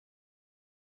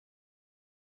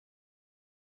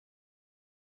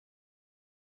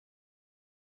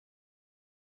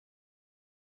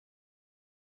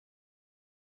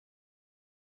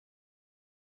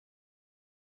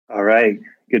All right.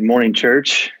 Good morning,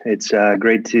 church. It's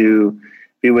great to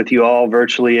be with you all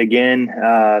virtually again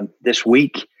this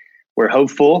week. We're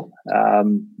hopeful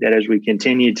that as we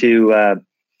continue to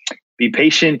be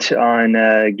patient on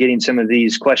getting some of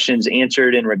these questions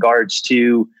answered in regards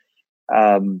to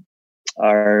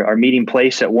our meeting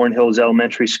place at Warren Hills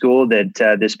Elementary School,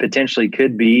 that this potentially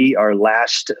could be our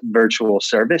last virtual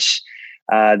service.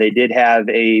 They did have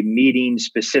a meeting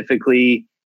specifically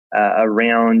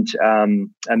around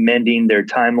amending their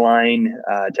timeline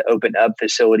to open up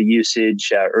facility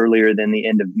usage earlier than the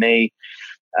end of May.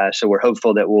 So we're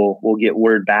hopeful that we'll get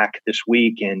word back this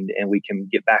week and we can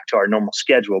get back to our normal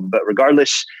schedule. But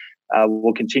regardless,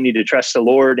 we'll continue to trust the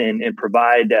Lord and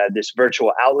provide this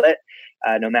virtual outlet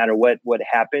no matter what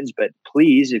happens. But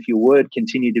please, if you would,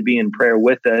 continue to be in prayer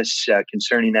with us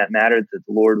concerning that matter, that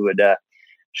the Lord would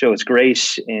show us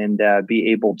grace and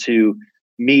be able to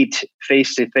meet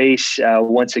face to face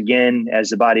once again as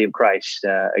the body of Christ.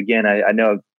 Again, I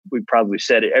know we probably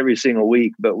said it every single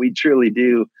week, but we truly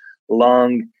do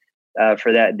long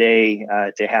for that day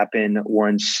to happen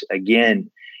once again.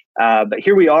 But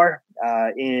here we are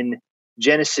in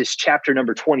Genesis chapter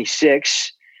number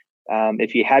 26.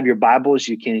 If you have your Bibles,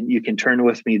 you can turn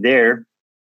with me there.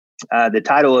 The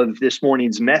title of this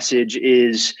morning's message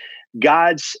is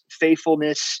God's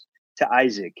Faithfulness to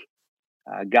Isaac.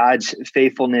 God's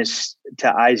faithfulness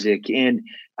to Isaac. And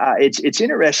it's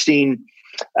interesting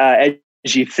as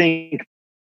you think,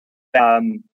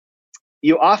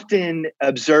 you often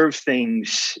observe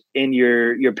things in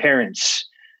your parents.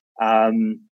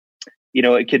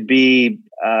 It could be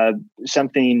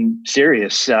something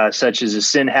serious, such as a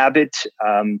sin habit.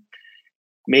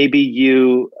 Maybe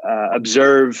you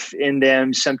observe in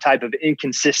them some type of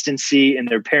inconsistency in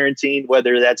their parenting,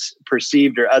 whether that's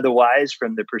perceived or otherwise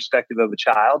from the perspective of a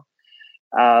child.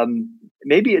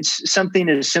 Maybe it's something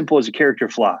as simple as a character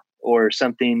flaw or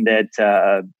something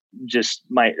that just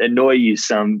might annoy you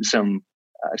some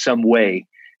way,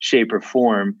 shape, or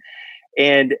form.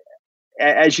 And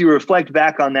as you reflect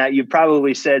back on that, you've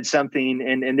probably said something,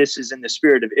 and this is in the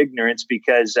spirit of ignorance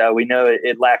because we know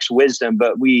it lacks wisdom,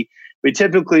 but we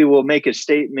typically will make a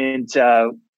statement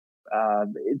to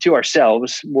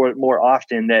ourselves more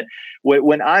often that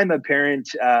when I'm a parent,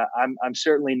 I'm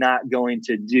certainly not going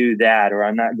to do that, or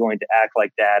I'm not going to act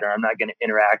like that, or I'm not going to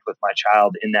interact with my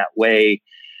child in that way.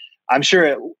 I'm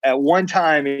sure at one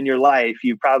time in your life,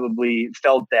 you probably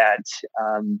felt that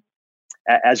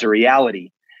as a reality.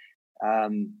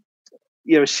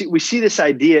 We see this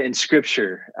idea in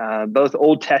Scripture, both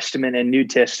Old Testament and New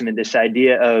Testament, this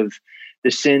idea of the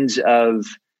sins of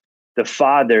the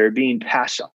father being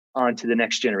passed on to the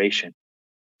next generation.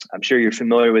 I'm sure you're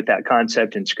familiar with that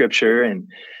concept in Scripture, and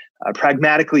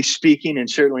pragmatically speaking, and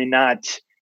certainly not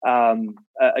a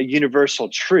universal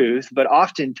truth, but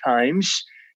oftentimes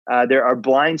there are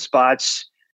blind spots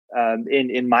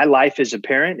in my life as a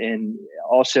parent, and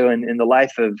also in the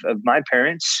life of my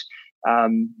parents.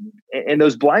 And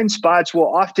those blind spots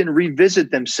will often revisit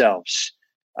themselves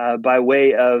by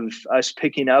way of us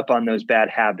picking up on those bad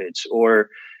habits, or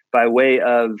by way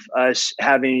of us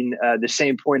having the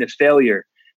same point of failure.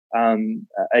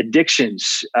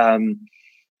 Addictions,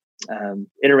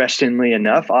 interestingly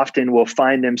enough, often will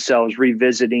find themselves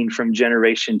revisiting from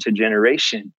generation to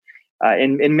generation.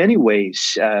 In many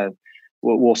ways,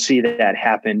 we'll see that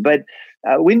happen. But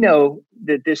we know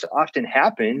that this often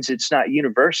happens. It's not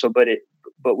universal,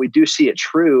 but we do see it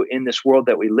true in this world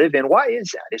that we live in. Why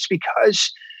is that? It's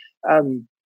because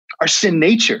our sin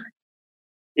nature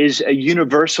is a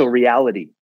universal reality.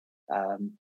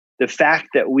 The fact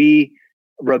that we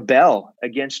rebel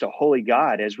against a holy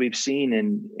God, as we've seen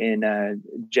in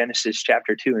Genesis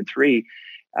chapter 2 and 3,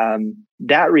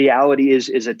 that reality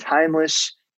is a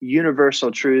timeless,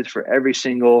 universal truth for every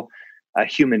single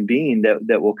human being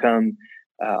that will come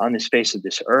on the face of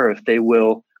this earth. They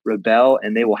will rebel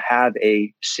and they will have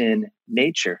a sin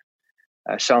nature.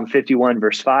 Psalm 51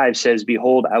 verse 5 says,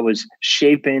 "Behold, I was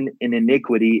shapen in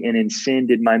iniquity, and in sin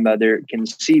did my mother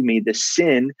conceive me." The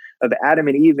sin of Adam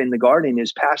and Eve in the garden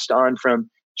is passed on from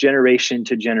generation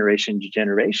to generation to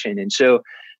generation. And so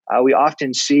we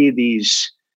often see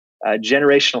these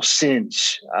generational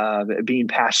sins being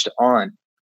passed on.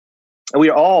 And we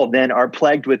all then are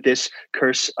plagued with this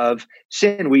curse of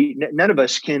sin. None of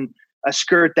us can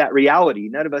skirt that reality.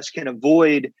 None of us can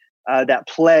avoid that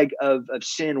plague of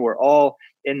sin. We're all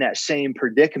in that same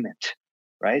predicament,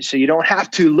 right? So you don't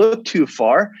have to look too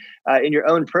far in your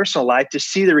own personal life to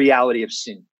see the reality of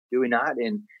sin, do we not?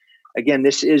 And again,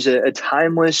 this is a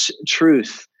timeless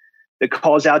truth that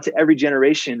calls out to every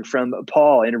generation from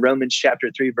Paul in Romans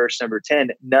chapter 3, verse number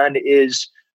 10. None is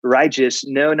righteous,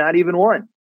 no, not even one.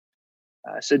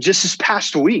 So just this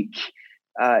past week,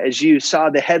 as you saw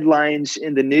the headlines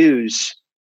in the news,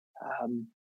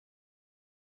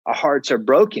 our hearts are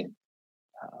broken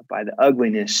by the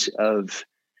ugliness of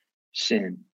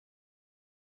sin.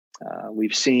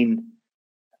 We've seen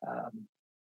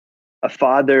a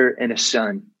father and a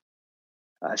son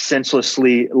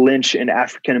senselessly lynch an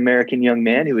African-American young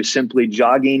man who was simply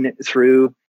jogging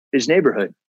through his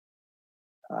neighborhood.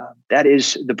 That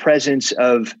is the presence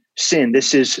of sin.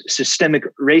 This is systemic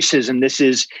racism. This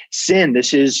is sin.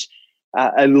 This is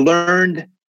a learned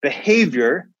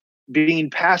behavior being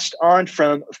passed on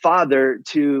from father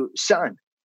to son.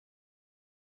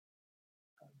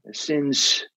 The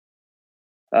sins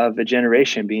of a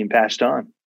generation being passed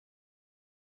on.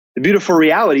 The beautiful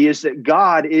reality is that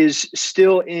God is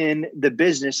still in the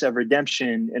business of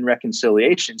redemption and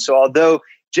reconciliation. So although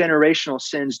generational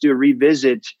sins do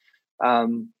revisit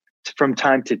from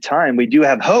time to time, we do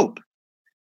have hope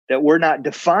that we're not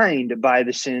defined by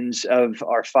the sins of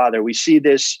our father. We see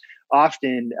this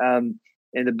often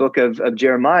in the book of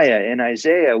Jeremiah and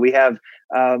Isaiah. We have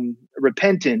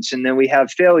repentance, and then we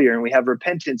have failure, and we have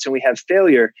repentance, and we have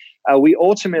failure. We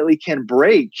ultimately can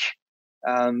break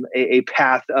a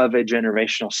path of a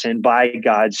generational sin by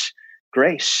God's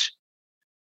grace.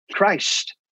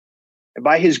 Christ. And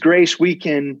by his grace, we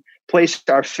can place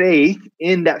our faith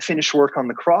in that finished work on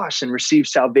the cross and receive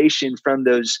salvation from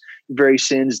those very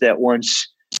sins that once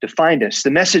defined us.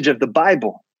 The message of the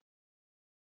Bible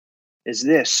is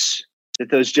this, that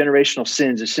those generational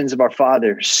sins, the sins of our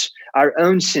fathers, our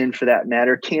own sin for that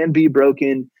matter, can be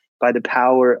broken by the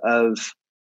power of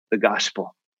the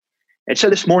gospel. And so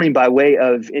this morning, by way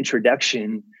of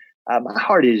introduction, my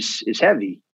heart is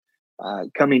heavy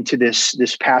coming to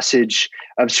this passage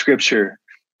of Scripture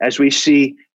as we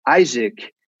see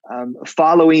Isaac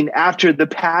following after the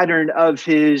pattern of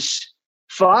his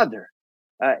father,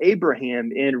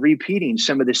 Abraham, in repeating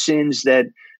some of the sins that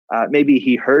maybe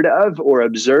he heard of or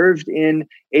observed in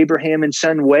Abraham in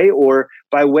some way, or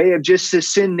by way of just the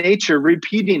sin nature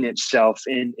repeating itself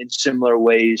in similar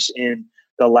ways in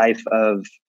the life of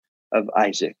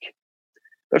Isaac.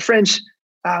 But friends,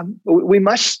 we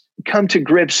must come to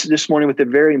grips this morning with a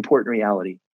very important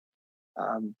reality,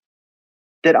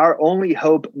 that our only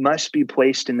hope must be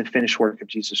placed in the finished work of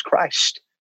Jesus Christ.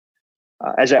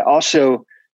 As I also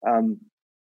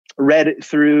read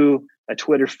through a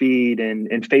Twitter feed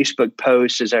and Facebook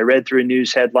posts, as I read through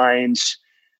news headlines,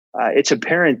 it's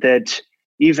apparent that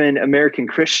even American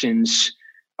Christians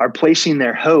are placing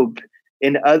their hope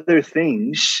in other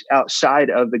things outside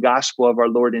of the gospel of our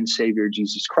Lord and Savior,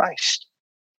 Jesus Christ.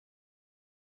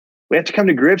 We have to come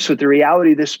to grips with the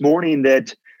reality this morning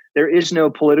that there is no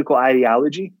political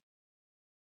ideology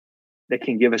that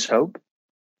can give us hope.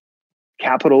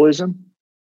 Capitalism,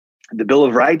 the Bill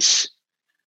of Rights,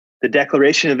 the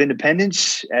Declaration of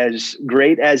Independence, as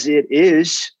great as it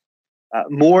is,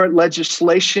 more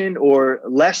legislation or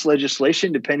less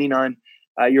legislation, depending on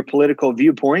your political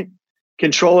viewpoint,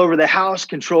 control over the House,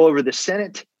 control over the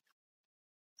Senate,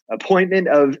 appointment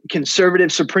of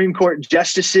conservative Supreme Court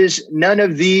justices. None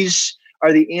of these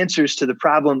are the answers to the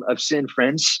problem of sin,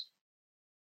 friends.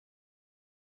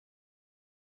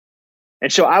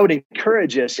 And so I would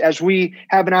encourage us, as we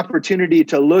have an opportunity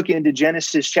to look into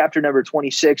Genesis chapter number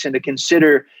 26 and to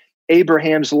consider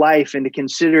Abraham's life and to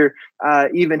consider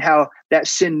even how that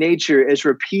sin nature is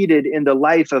repeated in the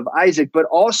life of Isaac, but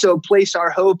also place our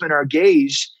hope and our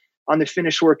gaze on the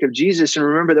finished work of Jesus, and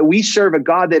remember that we serve a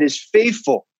God that is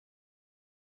faithful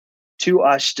to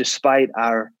us despite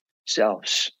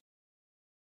ourselves.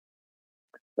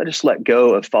 Let us let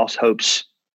go of false hopes.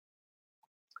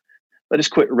 Let us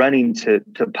quit running to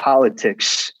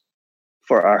politics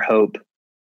for our hope.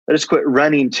 Let us quit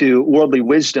running to worldly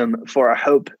wisdom for our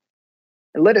hope.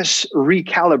 And let us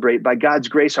recalibrate by God's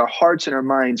grace our hearts and our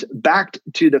minds back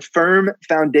to the firm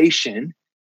foundation,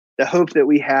 the hope that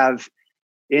we have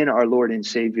in our Lord and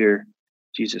Savior,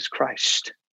 Jesus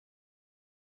Christ.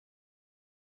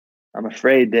 I'm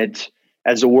afraid that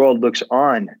as the world looks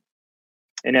on,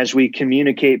 and as we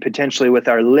communicate potentially with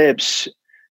our lips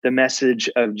the message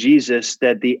of Jesus,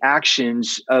 that the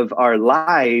actions of our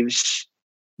lives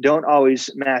don't always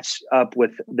match up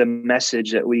with the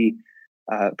message that we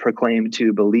proclaim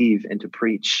to believe and to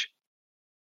preach.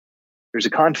 There's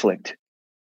a conflict.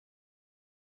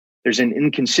 There's an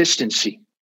inconsistency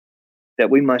that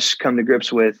we must come to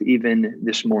grips with even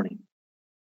this morning.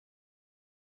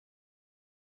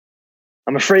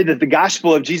 I'm afraid that the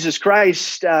gospel of Jesus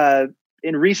Christ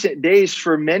in recent days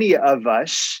for many of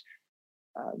us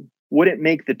wouldn't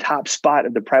make the top spot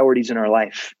of the priorities in our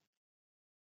life.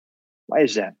 Why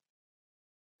is that?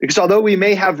 Because although we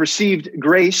may have received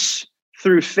grace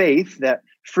through faith, that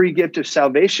free gift of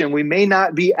salvation, we may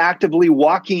not be actively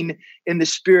walking in the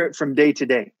Spirit from day to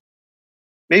day.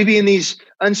 Maybe in these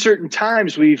uncertain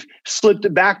times, we've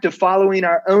slipped back to following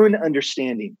our own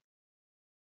understanding.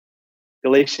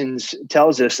 Galatians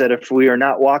tells us that if we are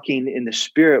not walking in the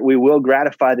Spirit, we will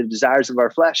gratify the desires of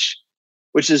our flesh,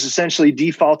 which is essentially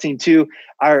defaulting to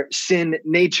our sin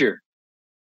nature.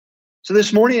 So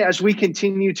this morning, as we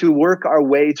continue to work our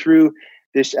way through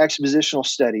this expositional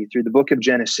study through the book of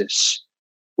Genesis,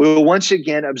 we will once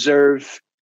again observe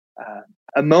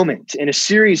a moment in a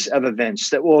series of events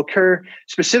that will occur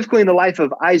specifically in the life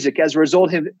of Isaac as a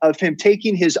result of him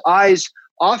taking his eyes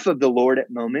off of the Lord at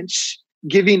moments,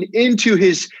 giving into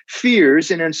his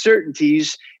fears and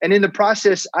uncertainties. And in the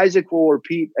process, Isaac will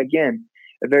repeat again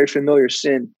a very familiar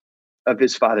sin of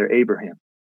his father Abraham.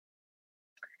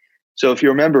 So if you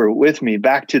remember with me,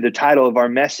 back to the title of our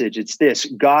message, it's this: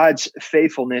 God's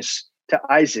faithfulness to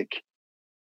Isaac.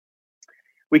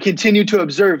 We continue to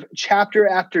observe chapter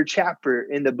after chapter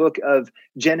in the book of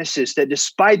Genesis that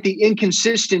despite the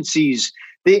inconsistencies,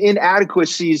 the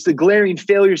inadequacies, the glaring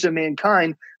failures of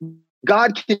mankind,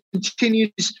 God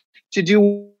continues to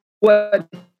do what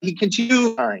he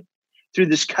continues through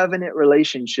this covenant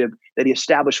relationship that he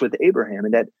established with Abraham,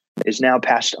 and that is now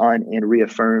passed on and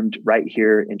reaffirmed right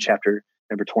here in chapter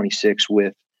number 26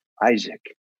 with Isaac.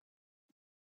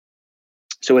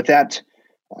 So with that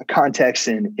context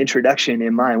and introduction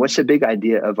in mind, what's the big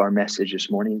idea of our message this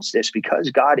morning? It's this: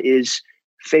 because God is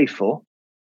faithful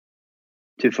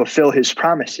to fulfill his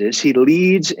promises, he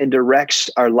leads and directs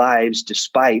our lives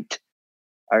despite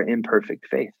our imperfect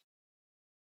faith.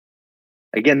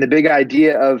 Again, the big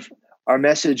idea of our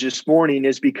message this morning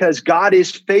is because God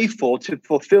is faithful to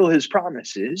fulfill his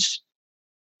promises,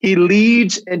 he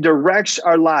leads and directs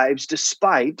our lives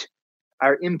despite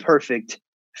our imperfect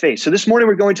faith. So this morning,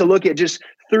 we're going to look at just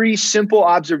 3 simple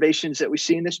observations that we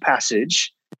see in this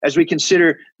passage as we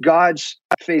consider God's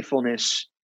faithfulness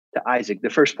to Isaac. The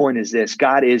first point is this: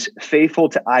 God is faithful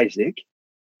to Isaac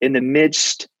in the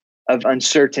midst of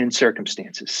uncertain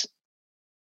circumstances.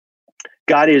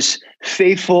 God is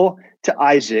faithful to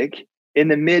Isaac in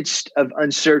the midst of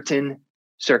uncertain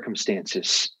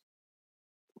circumstances.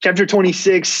 Chapter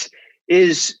 26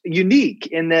 is unique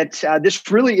in that this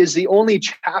really is the only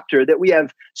chapter that we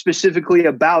have specifically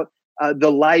about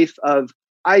the life of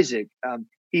Isaac.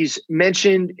 He's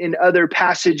mentioned in other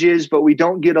passages, but we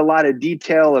don't get a lot of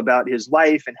detail about his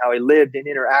life and how he lived and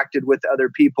interacted with other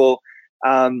people.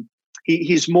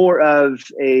 He's more of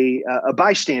a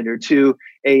bystander to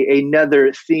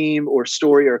another theme or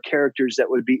story or characters that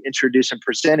would be introduced and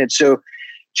presented. So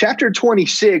chapter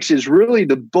 26 is really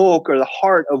the bulk or the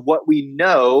heart of what we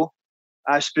know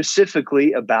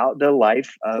specifically about the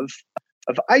life of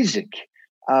Isaac.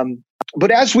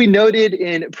 But as we noted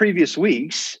in previous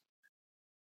weeks,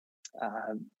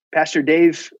 Pastor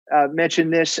Dave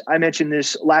mentioned this. I mentioned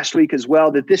this last week as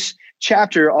well, that this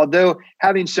chapter, although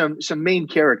having some main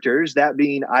characters, that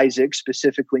being Isaac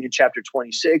specifically in chapter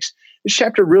 26, this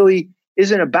chapter really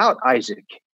isn't about Isaac.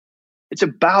 It's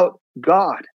about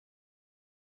God.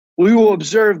 We will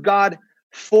observe God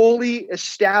fully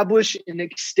establish and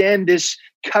extend this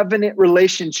covenant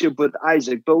relationship with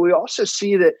Isaac. But we also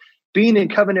see that being in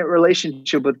covenant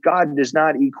relationship with God does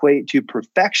not equate to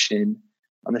perfection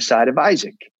on the side of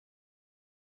Isaac.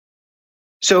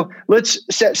 So let's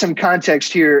set some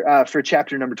context here for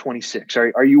chapter number 26.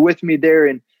 Are you with me there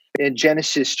in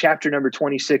Genesis chapter number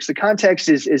 26? The context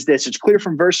is this. It's clear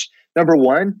from verse number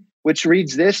 1, which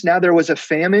reads this: Now there was a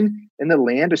famine in the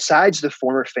land besides the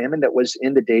former famine that was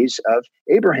in the days of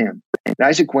Abraham. And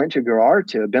Isaac went to Gerar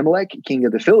to Abimelech, king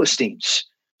of the Philistines.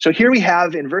 So here we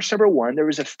have in verse number 1, there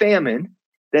was a famine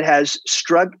that has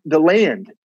struck the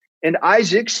land. And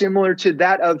Isaac, similar to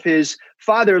that of his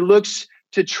father, looks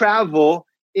to travel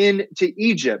into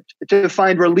Egypt to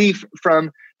find relief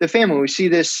from the famine. We see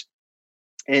this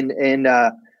in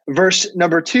verse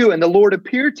number 2. And the Lord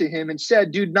appeared to him and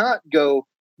said, "Do not go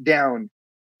down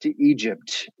to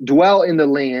Egypt. Dwell in the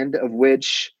land of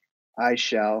which I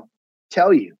shall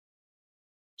tell you."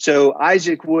 So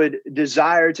Isaac would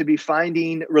desire to be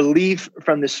finding relief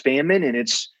from this famine, and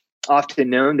it's often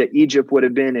known that Egypt would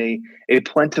have been a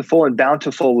plentiful and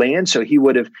bountiful land. So he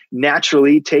would have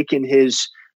naturally taken his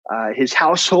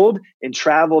household and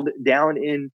traveled down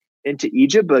into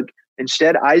Egypt. But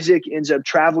instead, Isaac ends up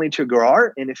traveling to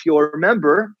Gerar. And if you'll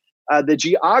remember the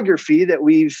geography that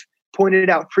we've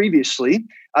pointed out previously,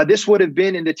 this would have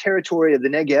been in the territory of the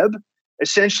Negev.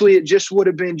 Essentially, it just would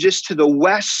have been just to the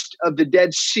west of the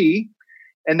Dead Sea.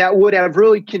 And that would have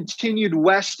really continued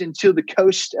west until the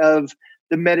coast of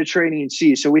the Mediterranean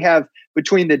Sea. So we have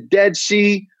between the Dead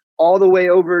Sea all the way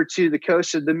over to the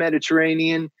coast of the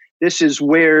Mediterranean. This is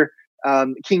where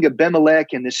King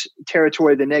Abimelech and this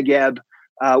territory, the Negeb,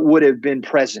 would have been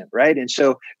present, right? And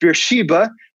so Beersheba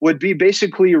would be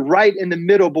basically right in the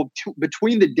middle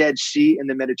between the Dead Sea and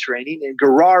the Mediterranean, and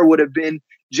Gerar would have been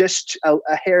just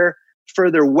a hair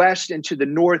further west and to the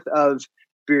north of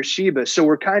Beersheba. So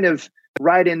we're kind of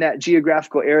right in that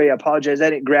geographical area. I apologize, I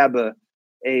didn't grab a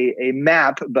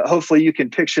map, but hopefully you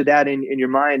can picture that in your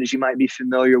mind as you might be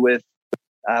familiar with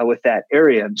that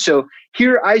area. So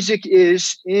here Isaac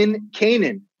is in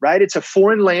Canaan, right? It's a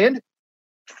foreign land.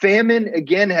 Famine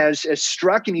again has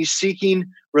struck, and he's seeking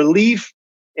relief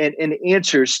and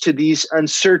answers to these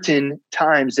uncertain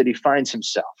times that he finds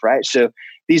himself, right? So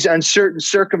these uncertain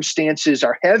circumstances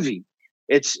are heavy.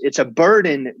 It's a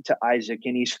burden to Isaac,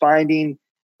 and he's finding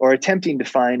or attempting to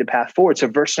find a path forward. So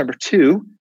verse number 2,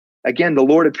 again, the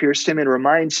Lord appears to him and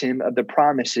reminds him of the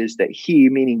promises that he,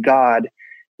 meaning God,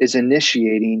 is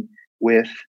initiating with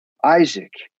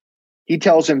Isaac. He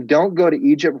tells him, don't go to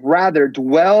Egypt, rather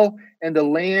dwell in the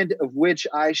land of which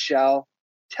I shall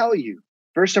tell you.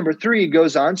 Verse number 3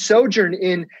 goes on, sojourn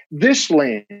in this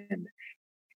land,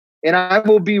 and I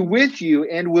will be with you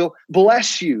and will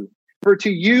bless you. For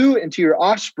to you and to your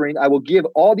offspring I will give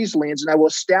all these lands, and I will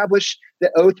establish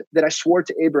the oath that I swore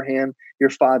to Abraham, your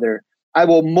father. I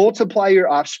will multiply your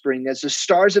offspring as the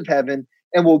stars of heaven,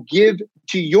 and will give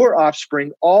to your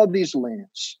offspring all these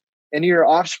lands. And your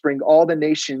offspring, all the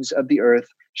nations of the earth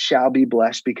shall be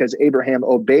blessed, because Abraham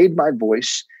obeyed my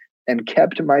voice and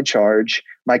kept my charge,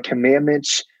 my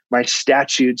commandments, my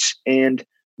statutes, and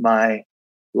my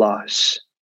laws.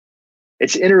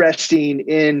 It's interesting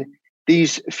in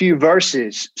these few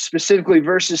verses, specifically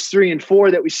verses 3 and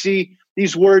 4, that we see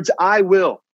these words, I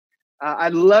will. I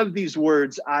love these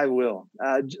words, I will.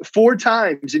 4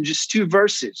 times in just 2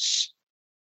 verses.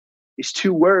 These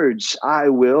 2 words, I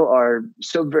will, are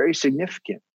so very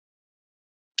significant.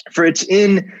 For it's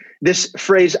in this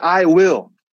phrase, I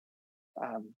will,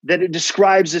 that it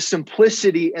describes the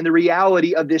simplicity and the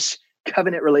reality of this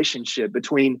covenant relationship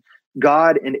between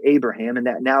God and Abraham, and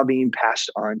that now being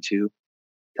passed on to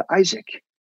Isaac.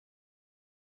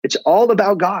 It's all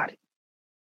about God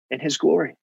and his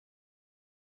glory.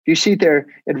 You see there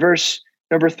in verse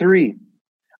number 3,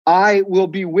 I will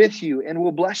be with you and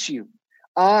will bless you.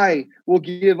 I will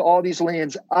give all these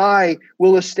lands. I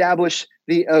will establish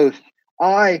the oath.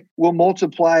 I will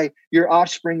multiply your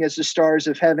offspring as the stars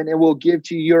of heaven, and will give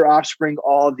to your offspring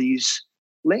all these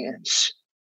lands.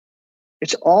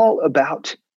 It's all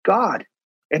about God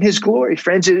and his glory,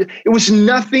 friends. It was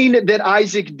nothing that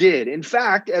Isaac did. In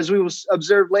fact, as we will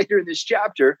observe later in this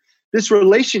chapter, this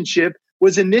relationship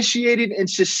was initiated and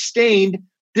sustained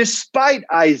despite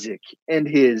Isaac and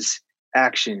his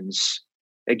actions.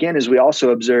 Again, as we also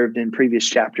observed in previous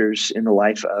chapters in the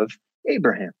life of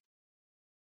Abraham.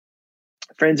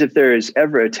 Friends, if there is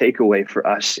ever a takeaway for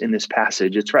us in this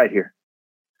passage, it's right here.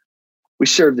 We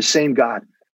serve the same God,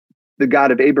 the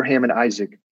God of Abraham and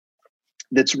Isaac,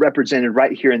 that's represented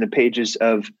right here in the pages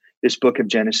of this book of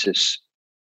Genesis.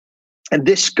 And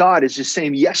this God is the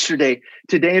same yesterday,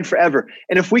 today, and forever.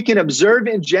 And if we can observe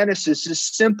in Genesis this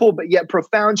simple but yet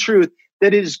profound truth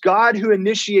that it is God who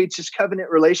initiates his covenant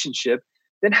relationship,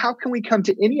 then how can we come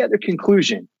to any other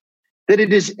conclusion that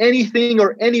it is anything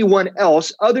or anyone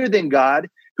else other than God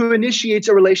who initiates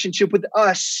a relationship with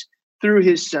us through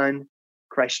his Son,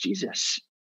 Christ Jesus?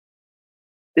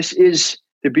 This is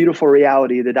the beautiful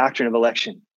reality of the doctrine of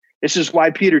election. This is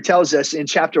why Peter tells us in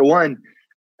chapter 1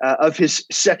 of his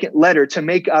second letter to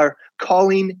make our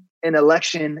calling and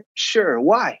election sure.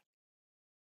 Why?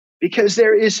 Because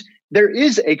there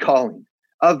is a calling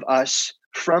of us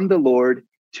from the Lord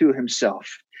to himself,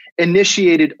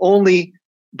 initiated only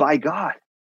by God.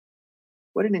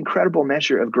 What an incredible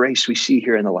measure of grace we see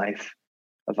here in the life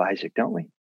of Isaac, don't we?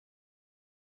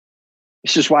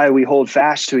 This is why we hold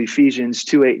fast to Ephesians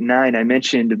 2:8-9. I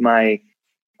mentioned my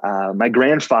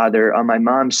grandfather on my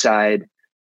mom's side,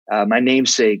 my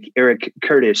namesake, Eric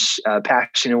Curtis,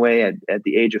 passing away at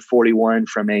the age of 41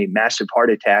 from a massive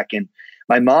heart attack. And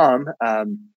my mom,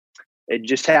 it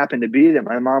just happened to be that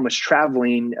my mom was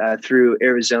traveling through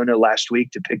Arizona last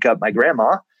week to pick up my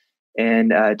grandma and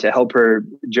to help her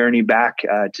journey back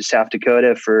to South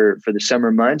Dakota for the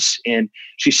summer months. And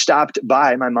she stopped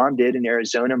by, my mom did, in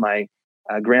Arizona, my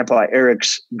grandpa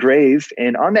Eric's grave.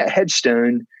 And on that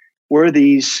headstone were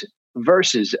these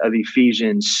verses of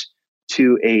Ephesians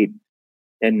 2:8-9.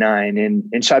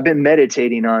 And so I've been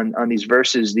meditating on these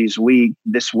verses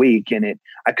this week, and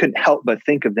I couldn't help but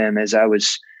think of them as I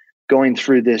was going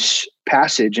through this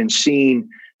passage and seeing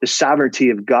the sovereignty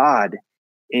of God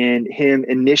and him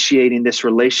initiating this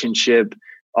relationship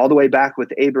all the way back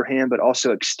with Abraham, but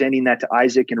also extending that to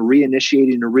Isaac and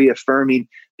reinitiating and reaffirming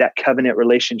that covenant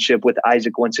relationship with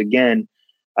Isaac once again.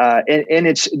 And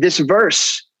it's this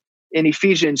verse in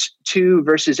Ephesians 2,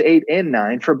 verses 8 and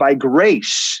 9, for by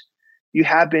grace you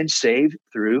have been saved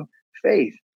through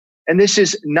faith. And this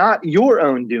is not your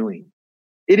own doing.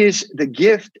 It is the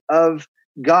gift of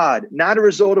God, not a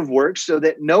result of works, so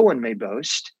that no one may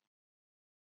boast.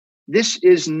 This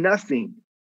is nothing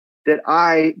that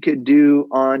I could do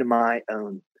on my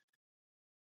own.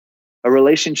 A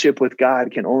relationship with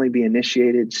God can only be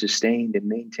initiated, sustained, and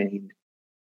maintained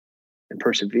and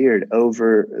persevered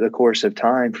over the course of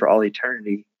time for all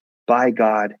eternity by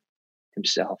God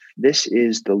himself. This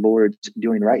is the Lord's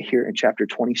doing right here in chapter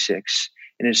 26.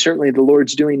 And it's certainly the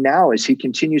Lord's doing now as he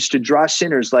continues to draw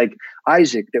sinners like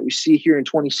Isaac that we see here in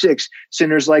 26,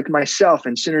 sinners like myself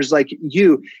and sinners like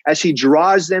you, as he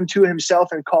draws them to himself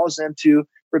and calls them to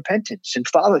repentance and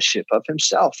fellowship of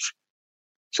himself.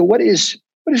 So what is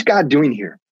God doing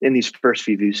here in these first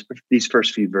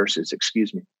few verses,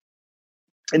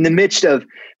 In the midst of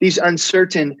these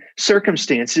uncertain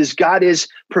circumstances, God is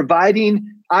providing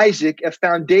Isaac a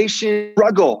foundation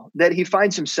struggle that he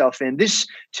finds himself in. This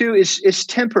too is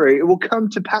temporary. It will come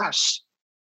to pass.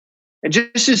 And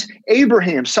just as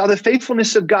Abraham saw the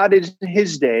faithfulness of God in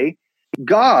his day,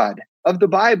 God of the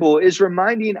Bible is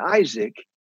reminding Isaac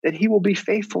that he will be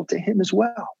faithful to him as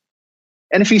well.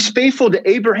 And if he's faithful to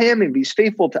Abraham and he's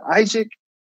faithful to Isaac,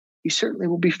 he certainly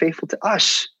will be faithful to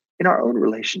us in our own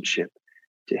relationship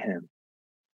to him.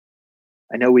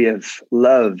 I know we have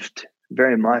loved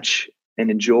very much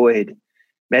and enjoyed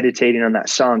meditating on that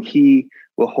song, He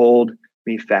Will Hold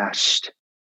Me Fast.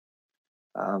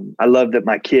 I love that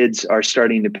my kids are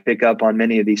starting to pick up on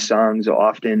many of these songs. They'll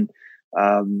often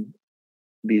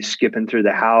be skipping through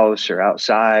the house or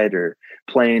outside or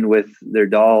playing with their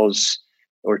dolls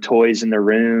or toys in their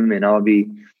room. And I'll be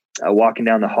walking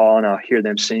down the hall and I'll hear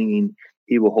them singing,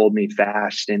 He Will Hold Me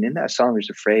Fast. And in that song, there's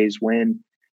a phrase, when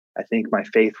I think my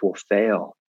faith will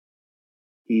fail,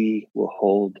 He will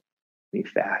hold me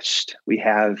fast. We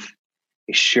have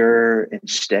a sure and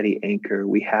steady anchor.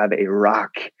 We have a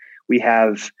rock. We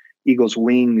have eagle's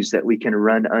wings that we can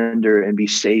run under and be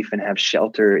safe and have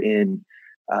shelter in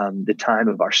the time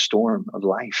of our storm of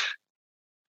life.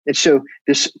 And so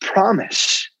this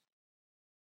promise,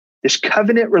 this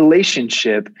covenant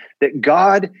relationship that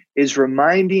God is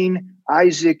reminding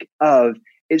Isaac of,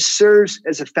 it serves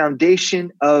as a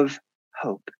foundation of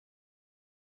hope.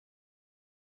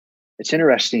 It's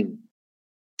interesting,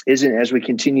 isn't it, as we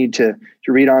continue to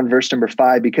read on verse number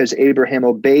 5, because Abraham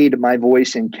obeyed my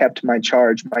voice and kept my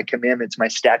charge, my commandments, my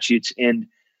statutes, and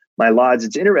my laws.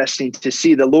 It's interesting to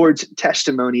see the Lord's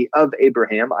testimony of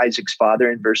Abraham, Isaac's father,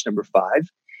 in verse number 5.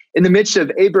 In the midst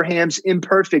of Abraham's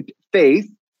imperfect faith,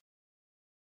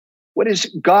 what has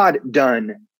God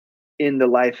done in the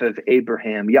life of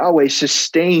Abraham? Yahweh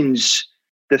sustains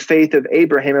the faith of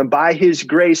Abraham and by his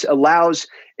grace allows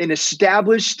an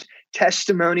established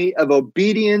testimony of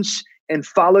obedience and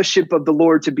fellowship of the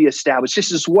Lord to be established.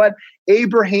 This is what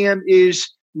Abraham is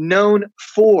known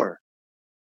for.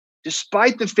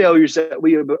 Despite the failures that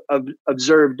we have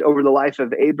observed over the life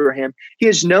of Abraham, he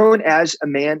is known as a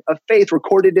man of faith,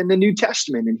 recorded in the New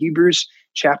Testament in Hebrews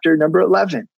chapter number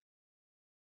 11. I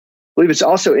believe it's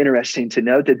also interesting to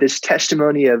note that this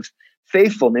testimony of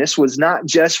faithfulness was not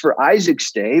just for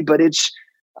Isaac's day, but it's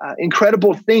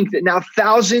incredible to think that now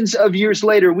thousands of years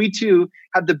later, we too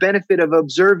have the benefit of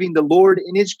observing the Lord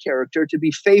in his character to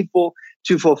be faithful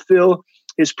to fulfill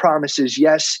his promises.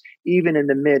 Yes, even in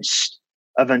the midst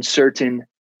of uncertain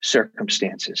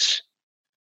circumstances.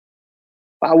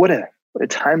 Wow, what a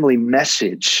timely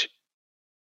message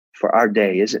for our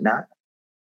day, is it not?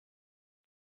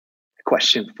 A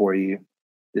question for you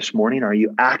this morning. Are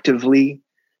you actively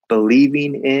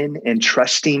believing in and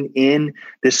trusting in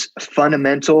this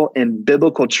fundamental and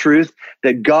biblical truth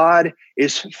that God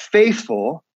is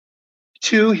faithful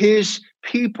to his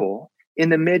people in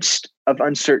the midst of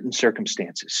uncertain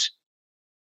circumstances?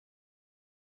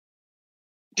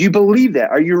 Do you believe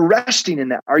that? Are you resting in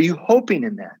that? Are you hoping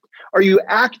in that? Are you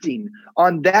acting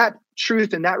on that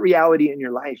truth and that reality in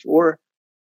your life? Or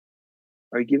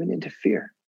are you giving into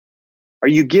fear? Are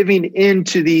you giving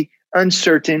into the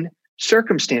uncertain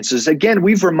circumstances? Again,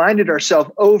 we've reminded ourselves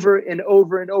over and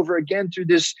over and over again through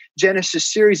this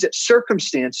Genesis series that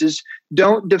circumstances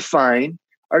don't define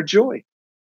our joy.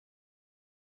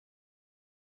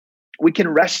 We can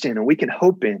rest in and we can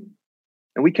hope in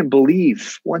and we can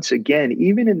believe once again,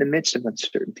 even in the midst of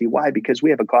uncertainty. Why? Because we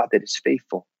have a God that is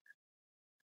faithful.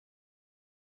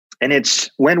 And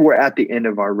it's when we're at the end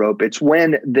of our rope, it's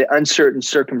when the uncertain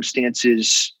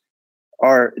circumstances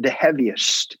are the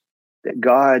heaviest, that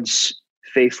God's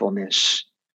faithfulness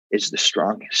is the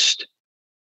strongest.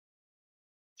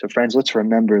 So friends, let's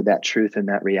remember that truth and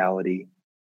that reality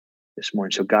this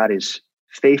morning. So God is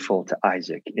faithful to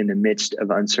Isaac in the midst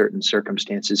of uncertain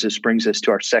circumstances. This brings us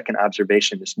to our second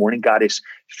observation this morning. God is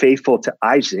faithful to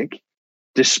Isaac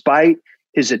despite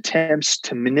his attempts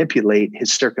to manipulate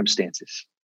his circumstances.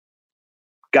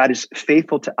 God is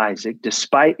faithful to Isaac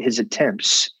despite his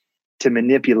attempts to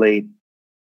manipulate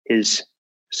his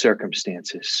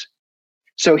circumstances.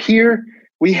 So here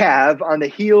we have, on the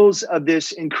heels of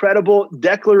this incredible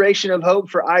declaration of hope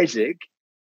for Isaac,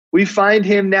 we find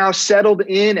him now settled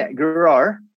in at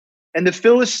Gerar, and the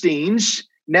Philistines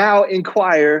now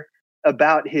inquire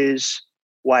about his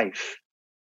wife.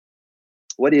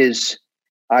 What is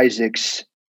Isaac's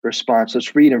response?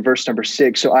 Let's read in verse number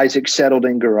 6. So Isaac settled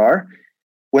in Gerar.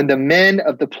 When the men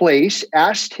of the place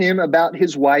asked him about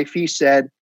his wife, he said,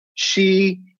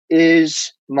 "She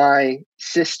is my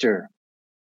sister."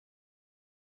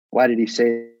 Why did he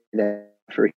say that?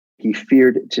 For he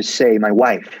feared to say, "my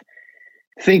wife,"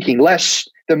 thinking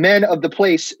lest the men of the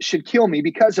place should kill me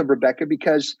because of Rebekah,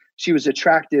 because she was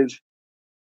attractive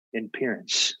in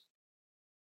appearance.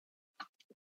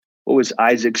 What was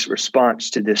Isaac's response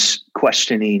to this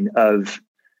questioning of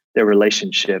their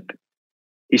relationship?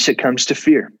 He succumbs to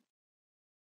fear.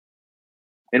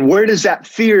 And where does that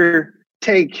fear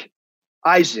take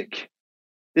Isaac?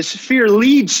 This fear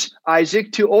leads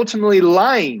Isaac to ultimately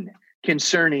lying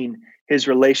concerning his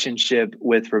relationship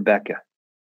with Rebekah.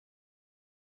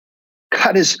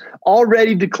 God has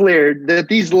already declared that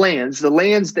these lands, the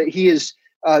lands that he is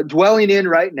dwelling in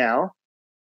right now,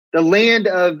 the land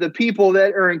of the people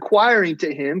that are inquiring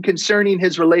to him concerning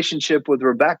his relationship with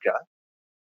Rebekah,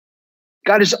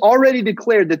 God has already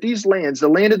declared that these lands, the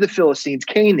land of the Philistines,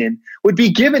 Canaan, would be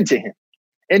given to him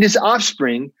and his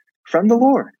offspring from the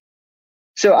Lord.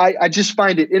 So I just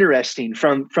find it interesting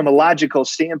from a logical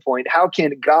standpoint. How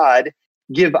can God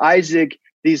give Isaac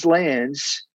these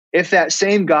lands if that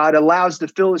same God allows the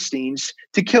Philistines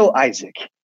to kill Isaac?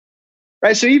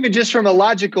 Right? So even just from a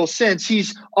logical sense,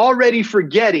 he's already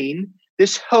forgetting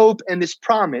this hope and this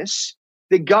promise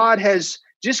that God has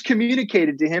just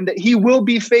communicated to him that he will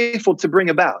be faithful to bring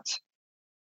about.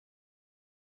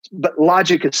 But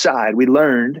logic aside, we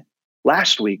learned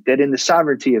last week that in the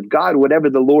sovereignty of God, whatever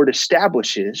the Lord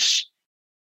establishes,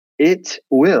 it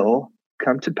will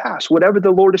come to pass. Whatever the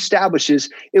Lord establishes,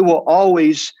 it will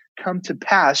always come to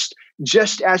pass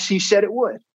just as he said it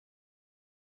would.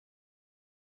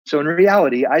 So in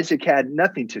reality, Isaac had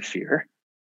nothing to fear.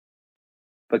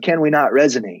 But can we not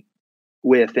resonate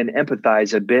with and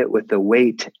empathize a bit with the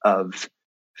weight of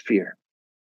fear?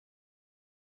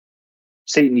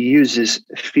 Satan uses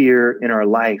fear in our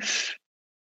life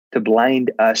to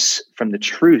blind us from the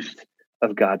truth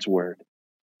of God's word,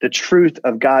 the truth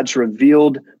of God's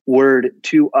revealed word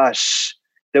to us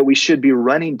that we should be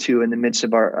running to in the midst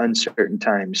of our uncertain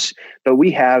times. But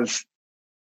we have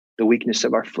the weakness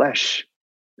of our flesh.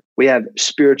 We have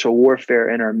spiritual warfare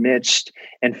in our midst,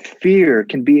 and fear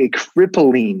can be a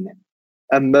crippling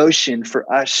emotion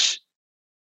for us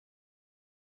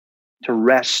to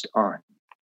rest on.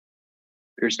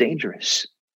 Fear is dangerous.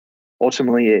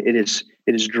 Ultimately, it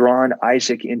has drawn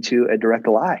Isaac into a direct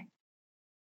lie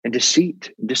and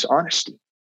deceit and dishonesty.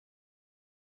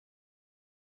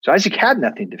 So Isaac had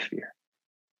nothing to fear.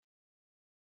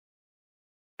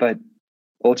 But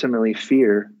ultimately,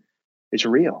 fear is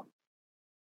real.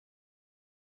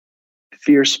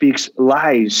 Fear speaks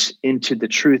lies into the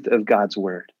truth of God's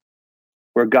word.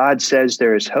 Where God says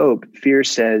there is hope, fear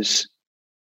says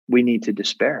we need to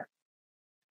despair.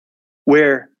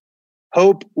 Where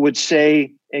hope would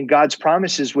say, and God's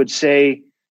promises would say,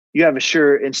 you have a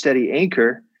sure and steady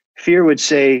anchor, fear would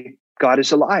say, God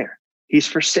is a liar. He's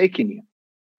forsaken you.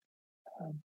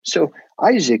 So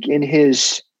Isaac, in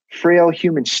his frail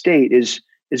human state, is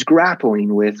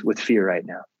grappling with fear right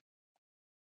now.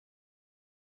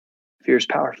 Fear is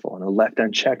powerful, and left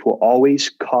unchecked will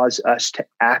always cause us to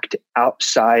act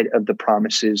outside of the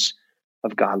promises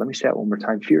of God. Let me say that one more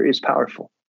time. Fear is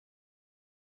powerful.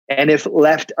 And if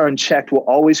left unchecked, will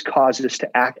always cause us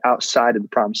to act outside of the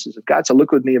promises of God. So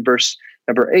look with me at verse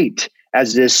number 8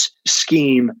 as this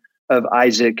scheme of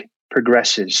Isaac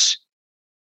progresses.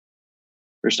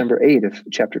 Verse number 8 of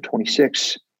chapter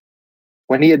 26.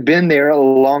 When he had been there a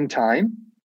long time,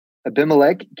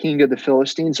 Abimelech, king of the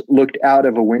Philistines, looked out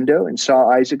of a window and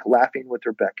saw Isaac laughing with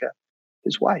Rebekah,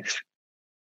 his wife.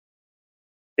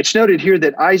 It's noted here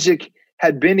that Isaac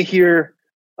had been here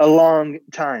a long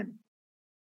time.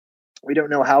 We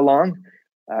don't know how long.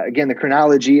 Again, the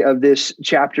chronology of this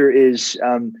chapter is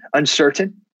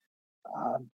uncertain.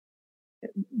 Um,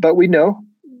 but we know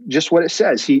just what it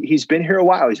says. He's been here a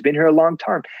while. He's been here a long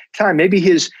time. Maybe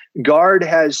his guard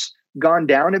has gone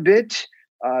down a bit.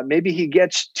 Maybe he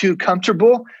gets too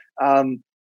comfortable.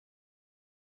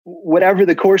 Whatever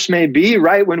the course may be,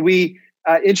 right? When we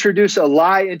introduce a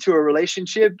lie into a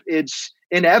relationship, it's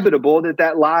inevitable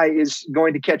that lie is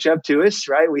going to catch up to us,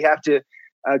 right? We have to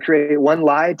create one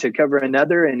lie to cover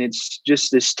another, and it's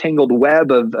just this tangled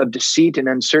web of deceit and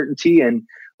uncertainty, and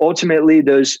ultimately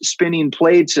those spinning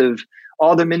plates of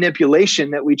all the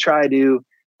manipulation that we try to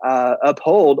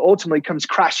uphold ultimately comes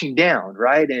crashing down,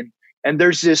 right? And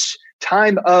there's this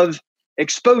time of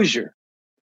exposure,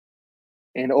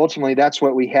 and ultimately that's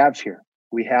what we have here.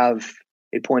 We have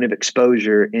a point of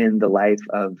exposure in the life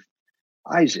of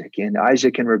Isaac, and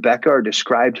Isaac and Rebekah are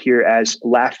described here as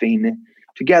laughing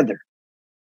together.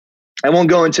 I won't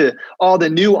go into all the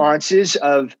nuances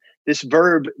of this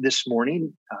verb this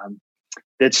morning.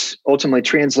 That's ultimately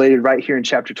translated right here in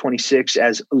chapter 26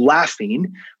 as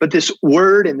laughing. But this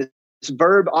word and this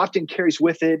verb often carries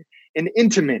with it an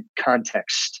intimate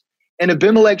context. And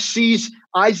Abimelech sees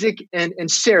Isaac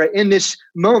and Sarah in this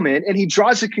moment, and he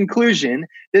draws a conclusion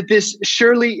that this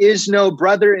surely is no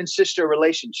brother and sister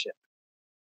relationship.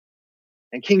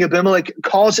 And King Abimelech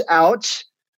calls out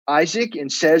Isaac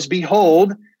and says,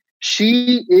 "Behold,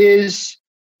 she is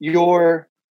your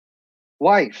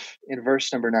wife," in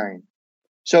verse number 9.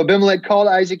 So Abimelech called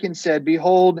Isaac and said,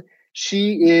 "Behold,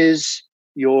 she is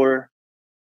your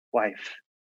wife."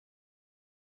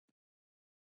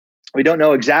 We don't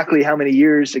know exactly how many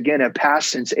years, again, have passed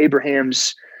since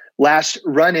Abraham's last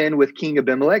run-in with King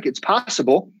Abimelech. It's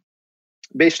possible,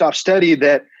 based off study,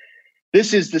 that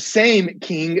this is the same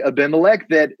King Abimelech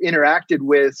that interacted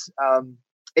with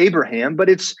Abraham, but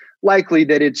it's likely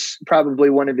that it's probably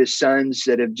one of his sons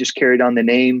that have just carried on the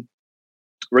name.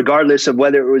 Regardless of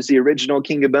whether it was the original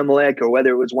King Abimelech or whether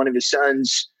it was one of his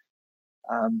sons,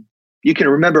 you can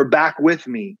remember back with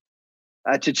me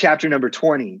to chapter number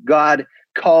 20. God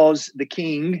calls the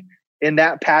king in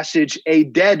that passage a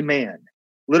dead man.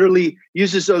 Literally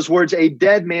uses those words, a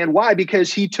dead man. Why?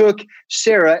 Because he took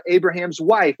Sarah, Abraham's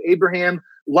wife. Abraham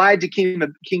lied to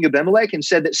King Abimelech and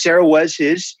said that Sarah was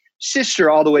his sister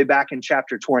all the way back in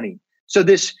chapter 20. So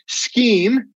this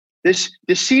scheme, this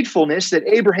deceitfulness that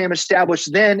Abraham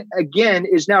established then, again,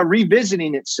 is now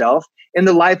revisiting itself in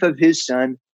the life of his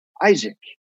son, Isaac.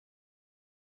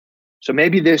 So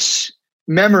maybe this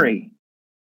memory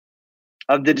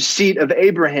of the deceit of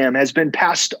Abraham has been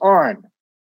passed on.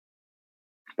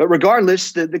 But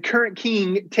regardless, the current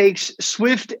king takes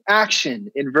swift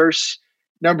action in verse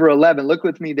number 11. Look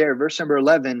with me there. Verse number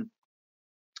 11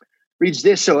 reads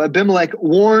this: "So Abimelech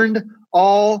warned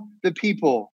all the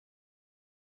people,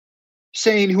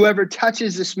 saying, whoever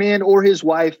touches this man or his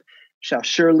wife shall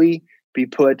surely be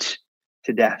put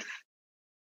to death."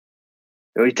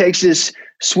 So he takes this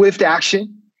swift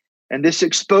action, and this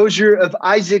exposure of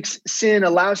Isaac's sin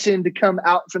allows him to come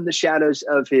out from the shadows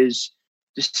of his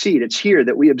deceit. It's here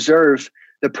that we observe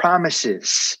the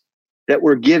promises that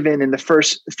were given in the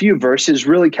first few verses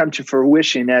really come to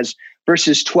fruition, as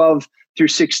verses 12 through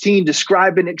 16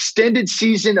 describe an extended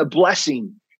season of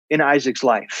blessing in Isaac's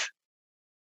life.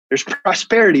 There's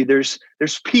prosperity, there's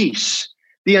peace.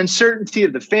 The uncertainty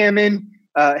of the famine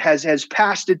has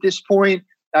passed at this point.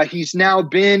 He's now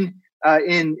been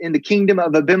in the kingdom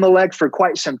of Abimelech for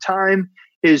quite some time.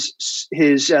 His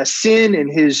sin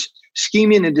and his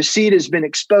scheming and deceit has been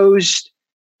exposed.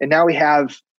 And now we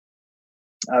have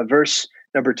verse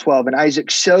number 12. "And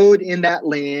Isaac sowed in that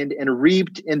land and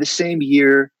reaped in the same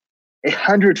year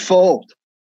 100-fold.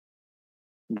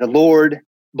 The Lord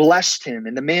blessed him,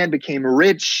 and the man became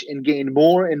rich and gained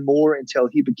more and more until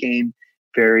he became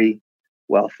very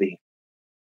wealthy."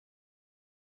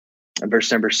 And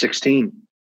verse number 16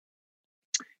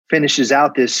 finishes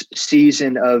out this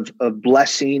season of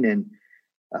blessing and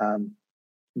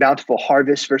bountiful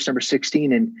harvest. Verse number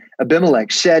 16, "And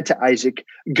Abimelech said to Isaac,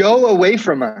 go away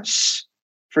from us,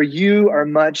 for you are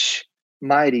much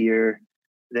mightier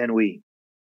than we."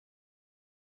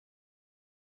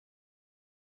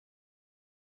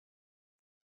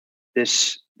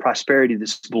 This prosperity,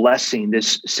 this blessing,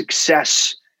 this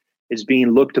success is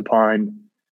being looked upon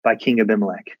by King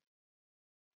Abimelech.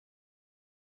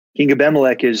 King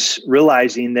Abimelech is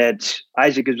realizing that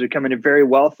Isaac is becoming a very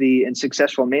wealthy and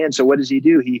successful man. So what does he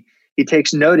do? He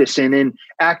takes notice, and in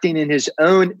acting in his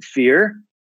own fear,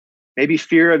 maybe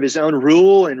fear of his own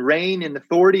rule and reign and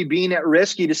authority being at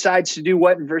risk, he decides to do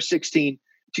what in verse 16?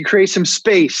 To create some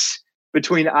space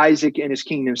between Isaac and his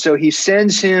kingdom. So he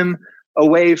sends him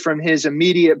away from his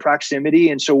immediate proximity.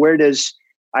 And so where does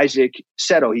Isaac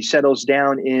settle? He settles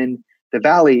down in the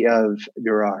valley of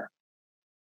Gerar.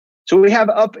 So we have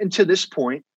up until this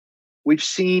point, we've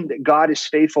seen that God is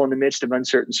faithful in the midst of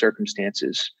uncertain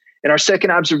circumstances. In our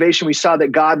second observation, we saw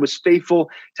that God was faithful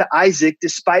to Isaac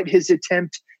despite his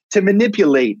attempt to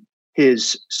manipulate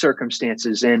his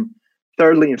circumstances. And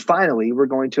thirdly and finally, we're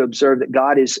going to observe that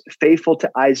God is faithful to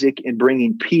Isaac in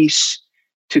bringing peace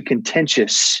to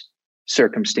contentious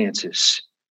circumstances.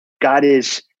 God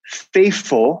is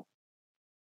faithful.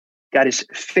 God is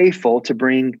faithful to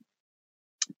bring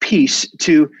peace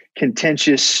to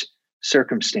contentious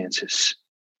circumstances.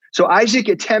 So Isaac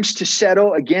attempts to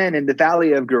settle again in the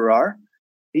valley of Gerar.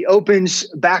 He opens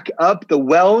back up the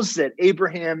wells that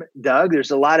Abraham dug.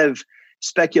 There's a lot of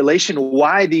speculation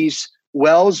why these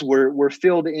wells were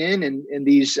filled in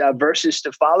these verses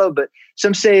to follow, but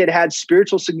some say it had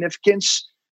spiritual significance,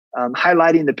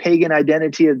 highlighting the pagan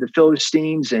identity of the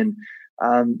Philistines and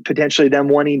potentially them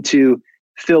wanting to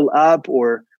fill up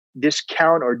or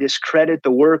discount or discredit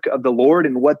the work of the Lord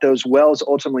and what those wells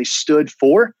ultimately stood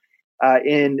for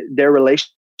in their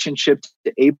relationship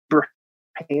to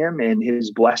Abraham and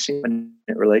his blessing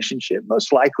relationship.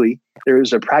 Most likely, there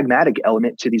is a pragmatic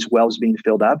element to these wells being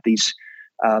filled up. These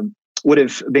would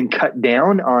have been cut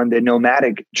down on the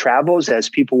nomadic travels as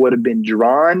people would have been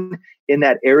drawn in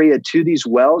that area to these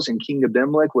wells, and King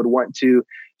Abimelech would want to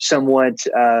somewhat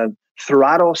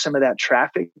throttle some of that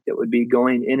traffic that would be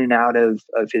going in and out of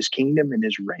his kingdom and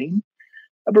his reign.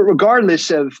 But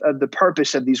regardless of the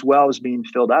purpose of these wells being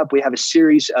filled up, we have a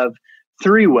series of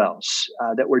 3 wells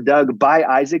that were dug by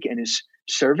Isaac and his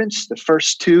servants. The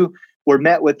first 2 were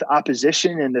met with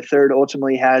opposition, and the third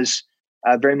ultimately has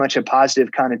very much a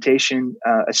positive connotation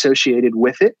associated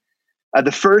with it.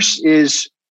 The first is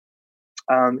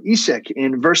Esek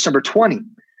in verse number 20.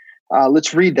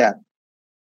 Let's read that.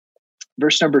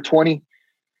 Verse number 20,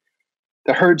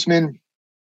 the herdsmen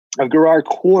of Gerar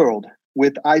quarreled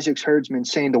with Isaac's herdsmen,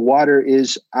 saying, the water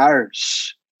is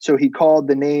ours. So he called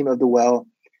the name of the well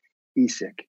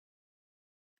Esek.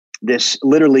 This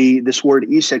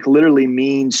word Esek literally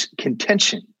means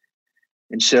contention.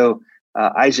 And so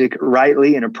Isaac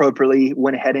rightly and appropriately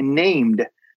went ahead and named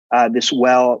this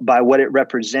well by what it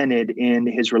represented in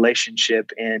his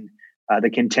relationship and the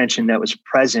contention that was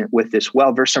present with this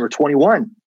well. Verse number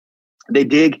 21, they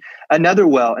dig another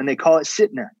well and they call it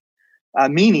Sitnah,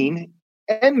 meaning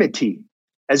enmity,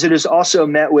 as it is also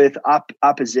met with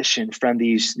opposition from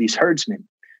these herdsmen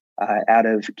out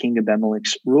of King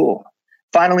Abimelech's rule.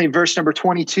 Finally, verse number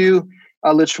 22,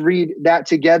 let's read that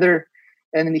together.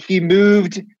 And he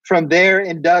moved from there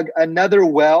and dug another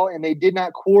well, and they did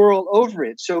not quarrel over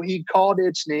it. So he called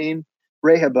its name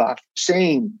Rehoboth,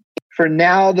 saying, for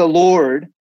now the Lord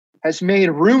has made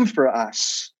room for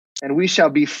us, and we shall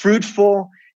be fruitful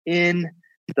in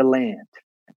the land.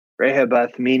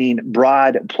 Rehoboth meaning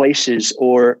broad places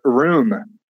or room.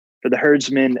 For the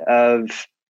herdsmen of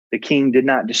the king did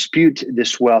not dispute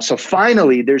this well. So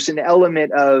finally, there's an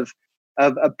element of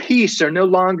a peace. They're no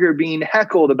longer being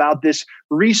heckled about this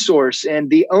resource and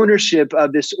the ownership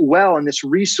of this well and this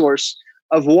resource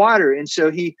of water. And so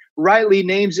he rightly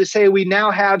names this, hey, we now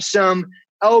have some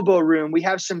elbow room. We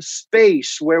have some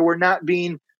space where we're not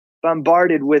being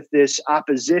bombarded with this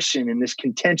opposition and this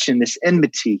contention, this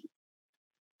enmity.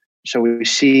 So we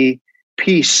see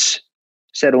peace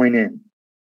settling in.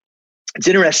 It's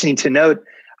interesting to note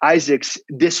Isaac's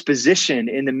disposition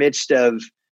in the midst of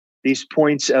these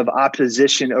points of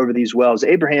opposition over these wells.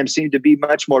 Abraham seemed to be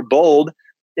much more bold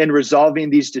in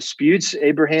resolving these disputes.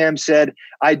 Abraham said,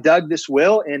 I dug this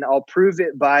well and I'll prove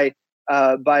it by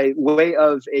way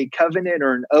of a covenant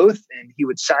or an oath. And he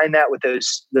would sign that with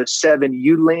those 7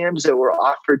 ewe lambs that were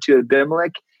offered to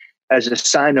Abimelech as a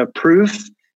sign of proof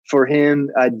for him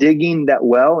digging that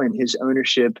well and his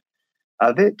ownership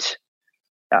of it.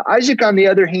 Isaac, on the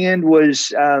other hand,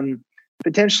 was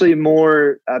potentially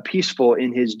more peaceful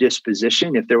in his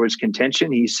disposition. If there was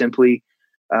contention, he simply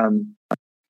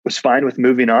was fine with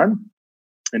moving on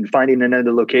and finding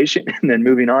another location, and then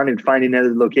moving on and finding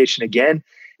another location again,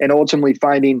 and ultimately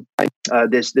finding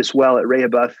this well at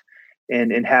Rehoboth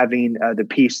and having the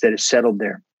peace that is settled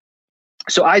there.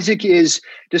 So Isaac is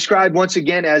described once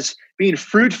again as being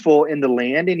fruitful in the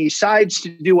land, and he decides to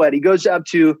do what? He goes up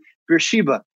to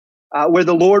Beersheba, where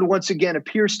the Lord once again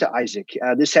appears to Isaac.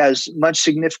 This has much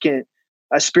significant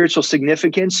spiritual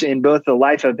significance in both the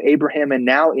life of Abraham and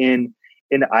now in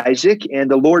Isaac. And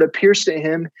the Lord appears to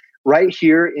him right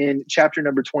here in chapter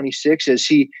number 26 as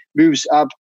he moves up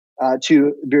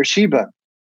to Beersheba.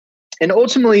 And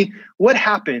ultimately, what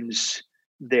happens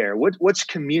there? What's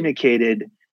communicated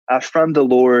from the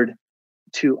Lord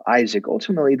to Isaac?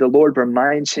 Ultimately, the Lord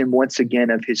reminds him once again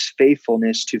of his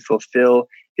faithfulness to fulfill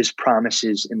his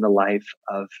promises in the life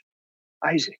of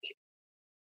Isaac.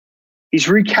 He's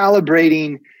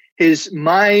recalibrating his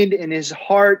mind and his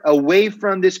heart away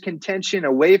from this contention,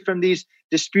 away from these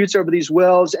disputes over these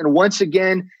wells. And once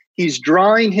again, he's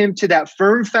drawing him to that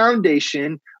firm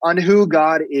foundation on who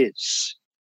God is.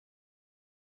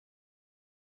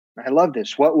 I love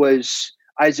this. What was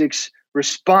Isaac's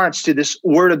response to this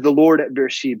word of the Lord at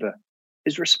Beersheba?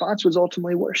 His response was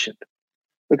ultimately worship.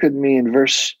 Look at me in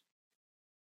verse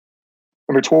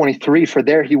number 23. For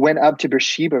there he went up to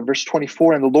Beersheba. Verse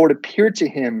 24, and the Lord appeared to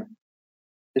him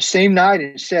the same night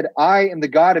and said, I am the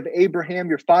God of Abraham,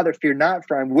 your father. Fear not,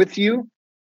 for I am with you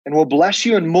and will bless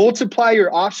you and multiply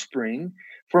your offspring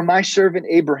for my servant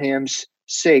Abraham's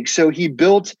sake. So he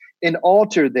built an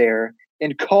altar there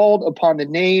and called upon the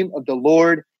name of the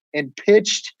Lord and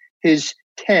pitched his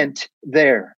tent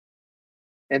there.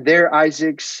 And there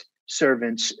Isaac's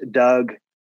servants dug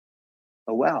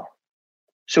a well.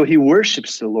 So he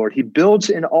worships the Lord. He builds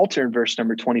an altar in verse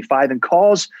number 25 and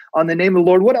calls on the name of the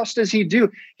Lord. What else does he do?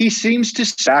 He seems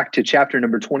to back to chapter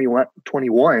number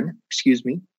 21.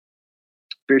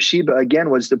 Beersheba again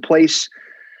was the place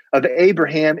of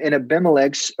Abraham and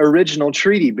Abimelech's original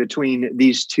treaty between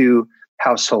these two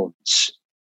households.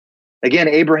 Again,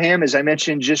 Abraham, as I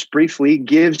mentioned just briefly,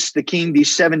 gives the king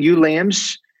these 7 ewe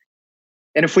lambs.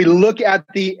 And if we look at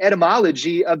the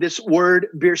etymology of this word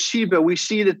Beersheba, we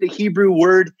see that the Hebrew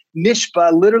word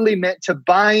mishpah literally meant to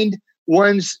bind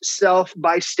one's self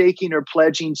by staking or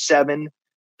pledging 7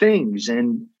 things.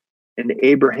 And in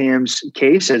Abraham's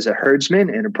case, as a herdsman,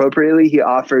 and appropriately, he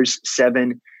offers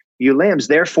 7 ewe lambs.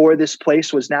 Therefore, this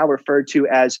place was now referred to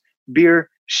as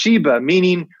Beersheba,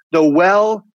 meaning the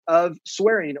well of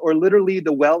swearing, or literally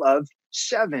the well of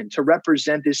 7, to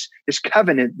represent this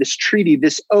covenant, this treaty,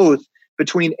 this oath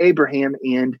between Abraham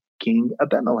and King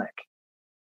Abimelech.